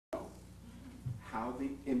how the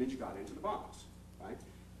image got into the box, right?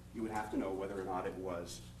 You would have to know whether or not it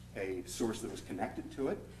was a source that was connected to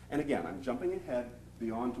it. And again, I'm jumping ahead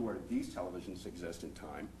beyond to where these televisions exist in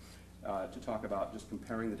time to talk about just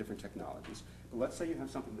comparing the different technologies. But let's say you have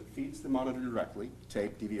something that feeds the monitor directly,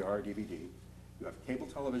 tape, DVR, DVD. You have cable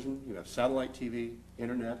television, you have satellite TV,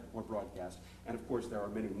 internet, or broadcast. And of course, there are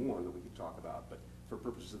many more that we could talk about, but for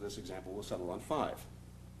purposes of this example, we'll settle on 5.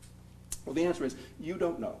 Well, the answer is you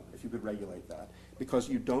don't know if you could regulate that because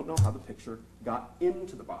you don't know how the picture got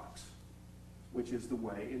into the box, which is the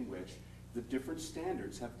way in which the different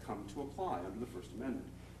standards have come to apply under the First Amendment.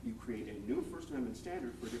 You create a new First Amendment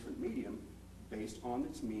standard for a different medium based on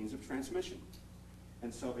its means of transmission.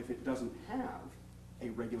 And so if it doesn't have a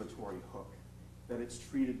regulatory hook, then it's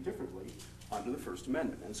treated differently under the First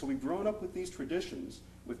Amendment. And so we've grown up with these traditions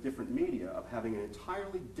with different media of having an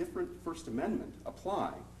entirely different First Amendment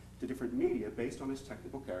apply to different media based on its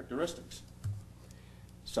technical characteristics.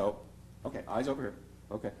 So, okay, eyes over here.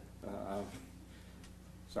 Okay.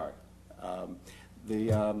 Sorry.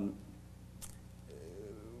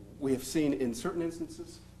 We have seen in certain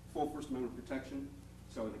instances full First Amendment protection.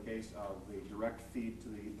 So in the case of the direct feed to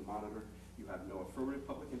the monitor, you have no affirmative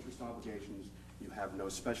public interest obligations. You have no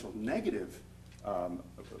special negative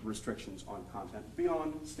restrictions on content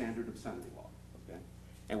beyond standard obscenity law. Okay?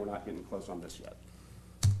 And we're not getting close on this yet.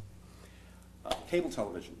 Cable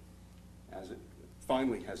television, as it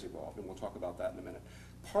finally has evolved, and we'll talk about that in a minute.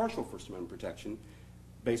 Partial First Amendment protection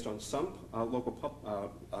based on some local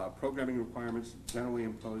programming requirements generally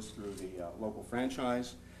imposed through the local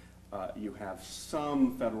franchise. You have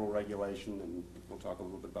some federal regulation, and we'll talk a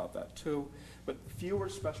little bit about that too, but fewer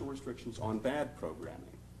special restrictions on bad programming.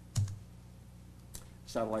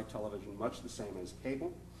 Satellite television, much the same as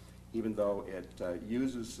cable, even though it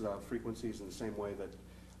uses frequencies in the same way that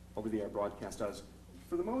over-the-air broadcast does.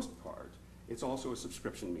 For the most part, it's also a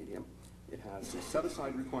subscription medium. It has the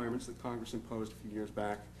set-aside requirements that Congress imposed a few years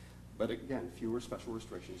back, but again, fewer special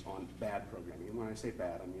restrictions on bad programming. And when I say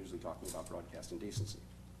bad, I'm usually talking about broadcast indecency.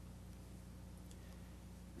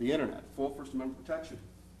 The internet, full First Amendment protection.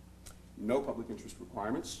 No public interest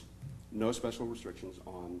requirements, no special restrictions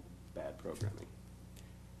on bad programming.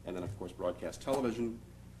 And then, of course, broadcast television,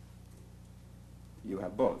 you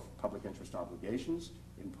have both public interest obligations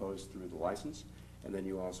imposed through the license, and then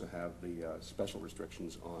you also have the special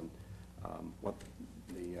restrictions on what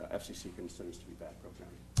the FCC considers to be bad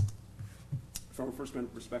programming. From a First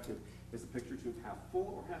Amendment perspective, is the picture tube half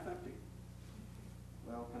full or half empty?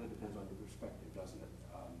 Well, it kind of depends on your perspective, doesn't it?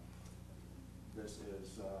 This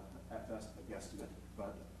is, at best, a guesstimate,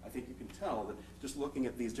 but I think you can tell that just looking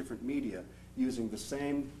at these different media, using the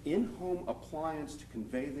same in-home appliance to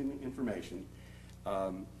convey the information,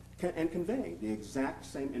 and conveying the exact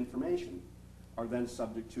same information, are then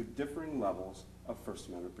subject to differing levels of First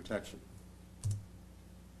Amendment protection.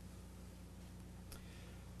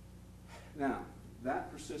 Now, that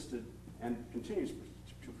persisted and continues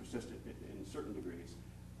to persist in certain degrees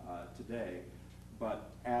today,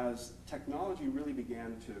 but as technology really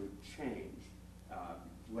began to change,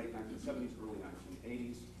 late 1970s, early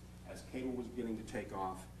 1980s, as cable was beginning to take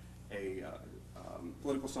off, a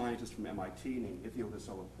political scientist from MIT named Ithiel de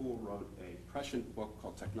Pool wrote a prescient book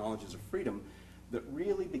called Technologies of Freedom that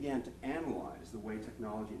really began to analyze the way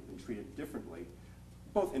technology had been treated differently,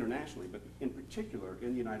 both internationally, but in particular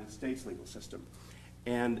in the United States legal system.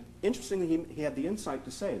 And interestingly, he had the insight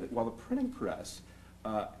to say that while the printing press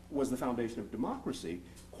was the foundation of democracy,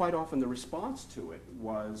 quite often the response to it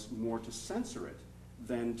was more to censor it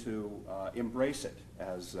than to embrace it,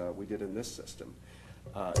 as we did in this system.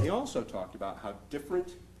 He also talked about how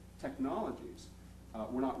different technologies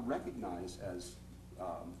were not recognized as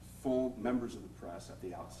full members of the press at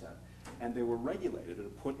the outset, and they were regulated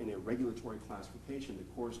and put in a regulatory classification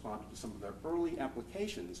that corresponded to some of their early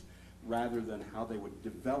applications rather than how they would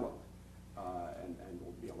develop and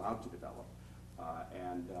will be allowed to develop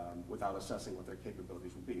without assessing what their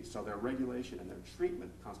capabilities would be. So their regulation and their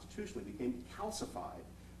treatment constitutionally became calcified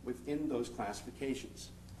within those classifications.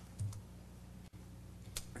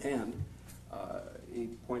 And he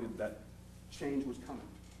pointed that change was coming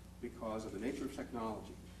because of the nature of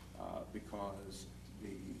technology, because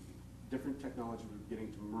the different technologies were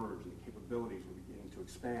beginning to merge and the capabilities were beginning to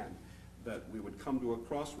expand, that we would come to a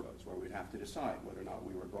crossroads where we'd have to decide whether or not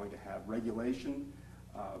we were going to have regulation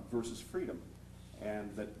versus freedom,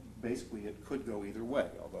 and that basically it could go either way,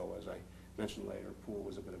 although, as I mentioned later, Poole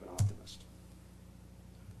was a bit of an optimist.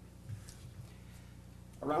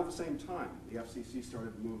 Around the same time, the FCC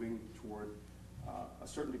started moving toward a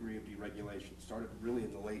certain degree of deregulation. It started really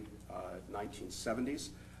in the late 1970s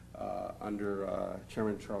under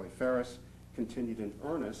Chairman Charlie Ferris, continued in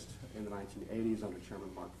earnest in the 1980s under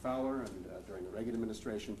Chairman Mark Fowler and during the Reagan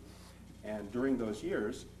administration. And during those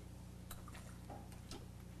years,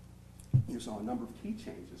 you saw a number of key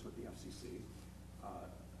changes with the FCC.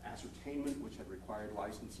 Ascertainment, which had required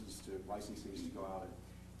licensees to go out and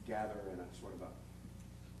gather in a sort of a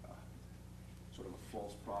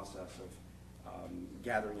false process of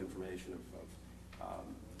gathering information, of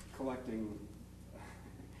collecting.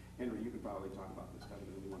 Henry, you could probably talk about this better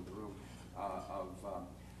than anyone in the room.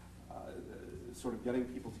 Sort of getting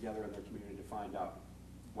people together in their community to find out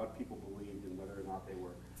what people believed and whether or not they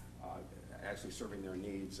were actually serving their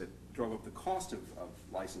needs. It drove up the cost of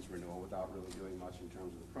license renewal without really doing much in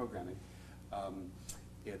terms of the programming.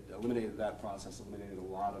 It eliminated that process, eliminated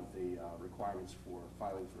a lot of the requirements for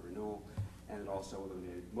filing for renewal, and it also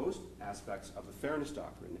eliminated most aspects of the fairness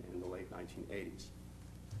doctrine in the late 1980s.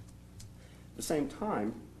 At the same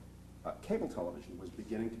time, cable television was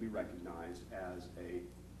beginning to be recognized as a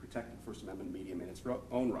protected First Amendment medium in its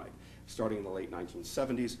own right. Starting in the late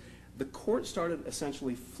 1970s, the court started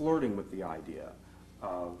essentially flirting with the idea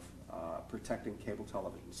of protecting cable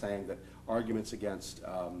television, saying that arguments against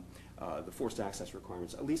the forced access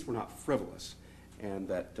requirements at least were not frivolous, and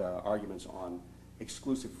that arguments on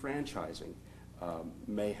exclusive franchising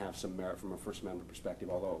may have some merit from a First Amendment perspective,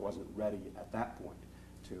 although it wasn't ready at that point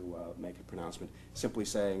to make a pronouncement, simply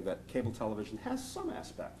saying that cable television has some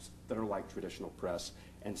aspects that are like traditional press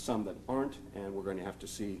and some that aren't, and we're going to have to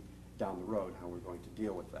see down the road how we're going to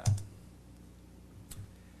deal with that.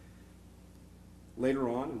 Later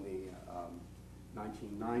on in the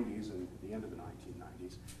 1990s and the end of the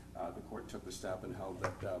 1990s, the court took the step and held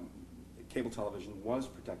that cable television was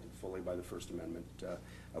protected fully by the First Amendment,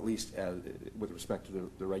 at least with respect to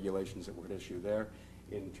the regulations that were at issue there.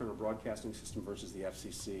 In Turner Broadcasting System versus the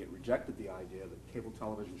FCC, it rejected the idea that cable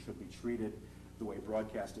television should be treated the way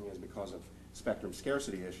broadcasting is because of spectrum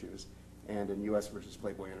scarcity issues, and in U.S. versus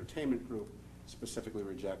Playboy Entertainment Group, specifically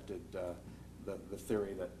rejected the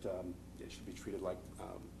theory that it should be treated like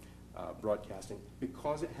broadcasting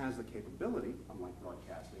because it has the capability, unlike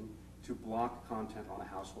broadcasting, to block content on a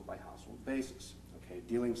household-by-household basis, okay,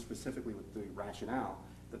 dealing specifically with the rationale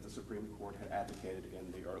that the Supreme Court had advocated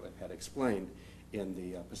had explained in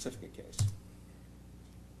the Pacifica case.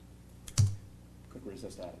 Couldn't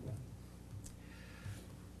resist adding that.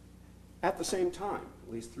 At the same time,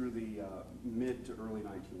 at least through the mid to early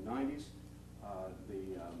 1990s,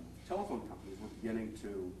 the telephone companies were beginning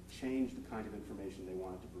to change the kind of information they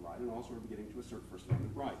wanted to provide, and also were beginning to assert First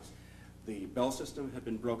Amendment rights. The Bell system had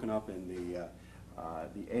been broken up in the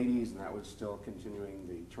 80s, and that was still continuing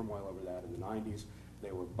the turmoil over that in the 90s.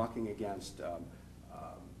 They were bucking against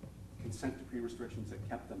consent decree restrictions that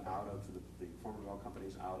kept them out of the former Bell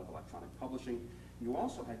companies out of electronic publishing. You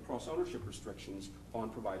also had cross-ownership restrictions on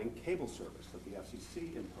providing cable service that the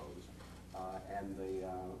FCC imposed, and the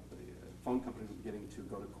phone companies were beginning to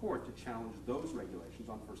go to court to challenge those regulations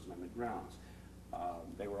on First Amendment grounds.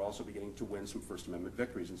 They were also beginning to win some First Amendment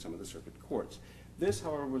victories in some of the circuit courts. This,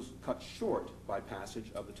 however, was cut short by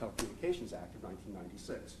passage of the Telecommunications Act of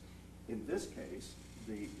 1996. In this case,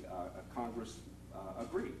 the Congress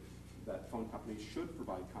agreed that phone companies should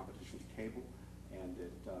provide competition to cable, and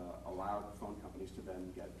it allowed phone companies to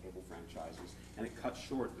then get cable franchises, and it cut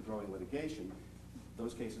short the growing litigation.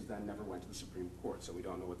 Those cases then never went to the Supreme Court, so we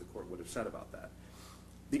don't know what the court would have said about that.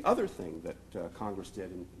 The other thing that Congress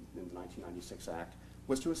did in the 1996 Act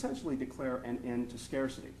was to essentially declare an end to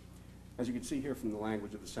scarcity. As you can see here from the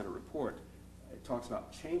language of the Senate report, it talks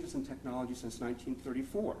about changes in technology since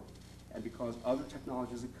 1934, and because other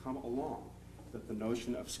technologies have come along, that the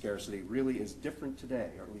notion of scarcity really is different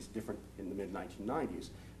today, or at least different in the mid-1990s,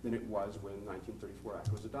 than it was when the 1934 Act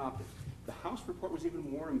was adopted. The House report was even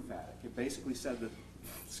more emphatic. It basically said that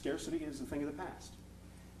scarcity is a thing of the past.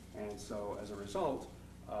 And so as a result,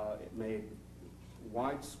 it made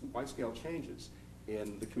wide-scale changes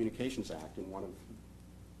in the Communications Act, in one of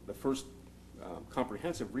the first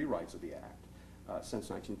comprehensive rewrites of the Act since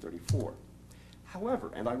 1934. However,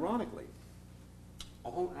 and ironically,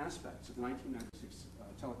 all aspects of the 1996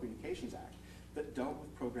 Telecommunications Act that dealt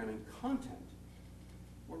with programming content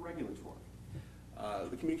were regulatory.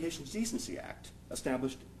 The Communications Decency Act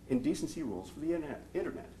established indecency rules for the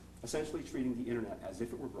internet, essentially treating the internet as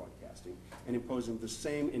if it were broadcasting and imposing the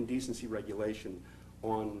same indecency regulation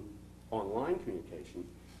on online communication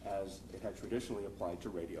as it had traditionally applied to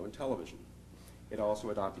radio and television. It also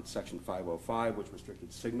adopted Section 505, which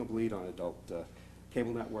restricted signal bleed on adult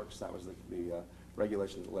cable networks. That was the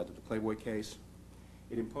regulation that led to the Playboy case.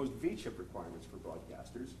 It imposed V-chip requirements for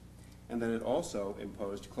broadcasters, and then it also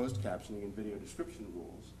imposed closed captioning and video description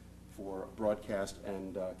rules for broadcast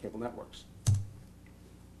and cable networks.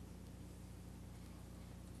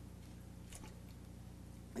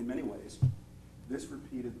 In many ways, this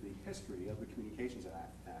repeated the history of the Communications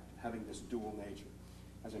Act having this dual nature.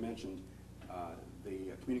 As I mentioned, the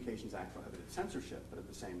Communications Act prohibited censorship, but at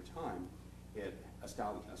the same time, it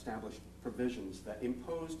established provisions that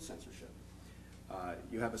imposed censorship.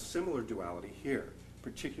 You have a similar duality here,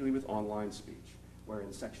 particularly with online speech, where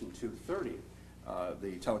in Section 230,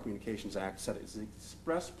 the Telecommunications Act set its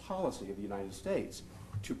express policy of the United States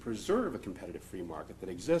to preserve a competitive free market that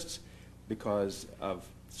exists because of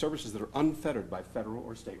services that are unfettered by federal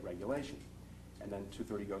or state regulation. And then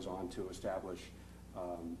 230 goes on to establish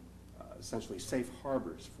essentially safe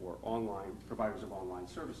harbors for providers of online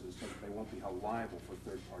services so that they won't be held liable for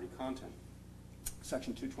third-party content.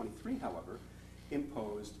 Section 223, however,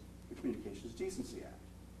 imposed the Communications Decency Act,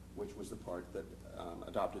 which was the part that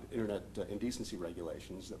adopted internet indecency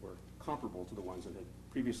regulations that were comparable to the ones that had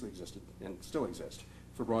previously existed and still exist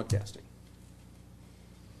for broadcasting.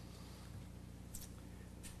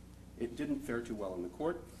 It didn't fare too well in the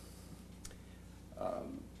court.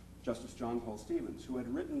 Justice John Paul Stevens, who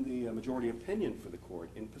had written the majority opinion for the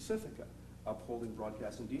court in Pacifica, upholding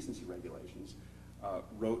broadcast indecency regulations,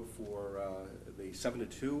 wrote for the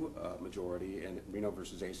 7-2 majority in Reno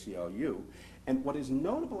versus ACLU. And what is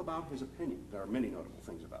notable about his opinion, there are many notable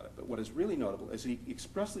things about it, but what is really notable is he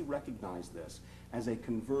expressly recognized this as a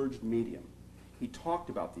converged medium. He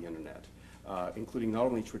talked about the internet, including not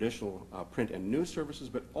only traditional print and news services,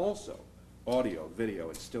 but also audio, video,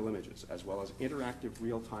 and still images, as well as interactive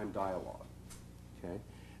real-time dialogue. Okay?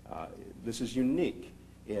 This is unique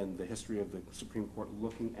in the history of the Supreme Court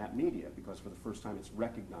looking at media, because for the first time it's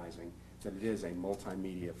recognizing that it is a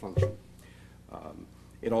multimedia function.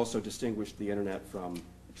 It also distinguished the internet from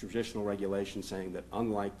traditional regulation, saying that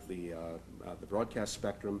unlike the broadcast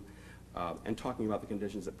spectrum, and talking about the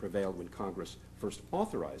conditions that prevailed when Congress first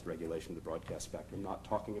authorized regulation of the broadcast spectrum, not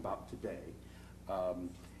talking about today,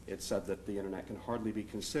 it said that the internet can hardly be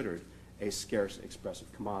considered a scarce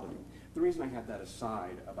expressive commodity. The reason I had that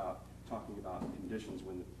aside about talking about conditions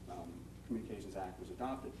when the Communications Act was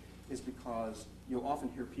adopted is because you'll often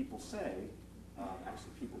hear people say,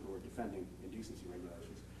 actually people who are defending indecency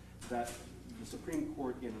regulations, that the Supreme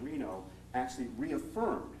Court in Reno actually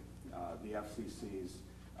reaffirmed the FCC's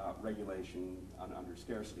regulation under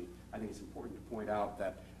scarcity. I think it's important to point out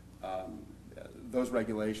that those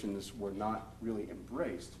regulations were not really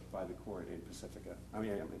embraced by the court in Pacifica. In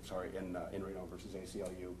Reno versus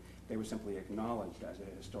ACLU. They were simply acknowledged as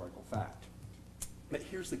a historical fact. But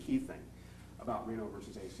here's the key thing about Reno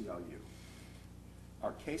versus ACLU.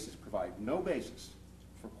 Our cases provide no basis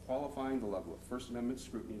for qualifying the level of First Amendment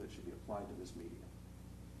scrutiny that should be applied to this medium.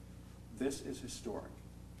 This is historic.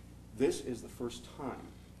 This is the first time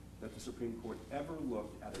that the Supreme Court ever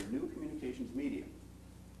looked at a new communications medium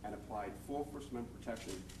and applied full First Amendment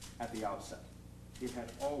protection at the outset. It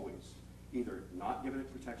had always either not given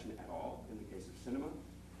it protection at all in the case of cinema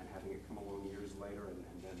and having it come along years later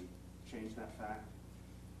and then change that fact.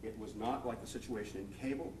 It was not like the situation in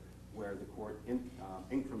cable where the court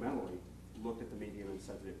incrementally looked at the medium and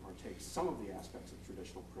said that it partakes some of the aspects of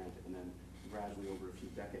traditional print and then gradually over a few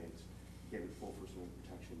decades gave it full First Amendment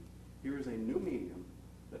protection. Here is a new medium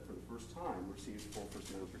that for the first time receives full First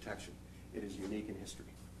Amendment protection. It is unique in history.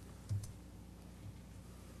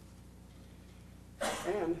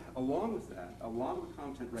 And along with that, a lot of the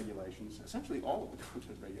content regulations, essentially all of the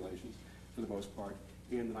content regulations for the most part,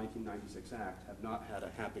 in the 1996 Act have not had a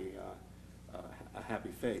happy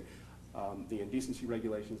fate. The indecency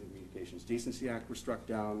regulations in the Communications Decency Act were struck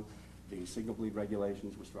down. The signal bleed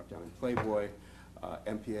regulations were struck down in Playboy.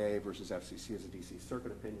 MPA versus FCC is a DC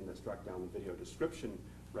Circuit opinion that struck down the video description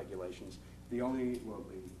regulations. The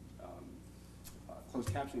closed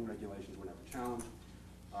captioning regulations were never challenged.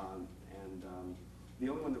 The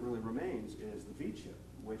only one that really remains is the V-chip,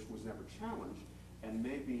 which was never challenged and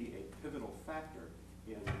may be a pivotal factor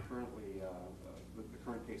in the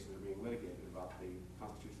current cases that are being litigated about the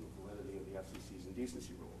constitutional validity of the FCC's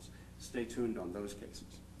indecency rules. Stay tuned on those cases.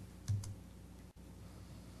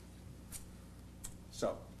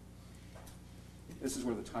 So, this is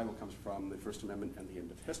where the title comes from, the First Amendment and the End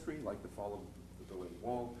of History, like the fall of the Berlin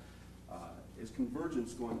Wall. Is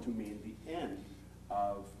convergence going to mean the end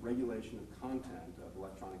of regulation of content of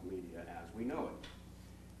electronic media as we know it?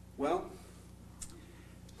 Well,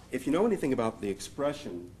 if you know anything about the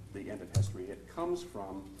expression, the end of history, it comes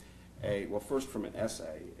from first from an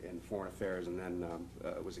essay in Foreign Affairs, and then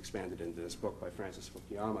was expanded into this book by Francis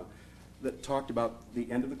Fukuyama that talked about the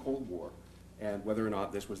end of the Cold War and whether or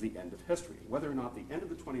not this was the end of history, whether or not the end of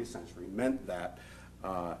the 20th century meant that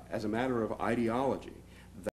as a matter of ideology,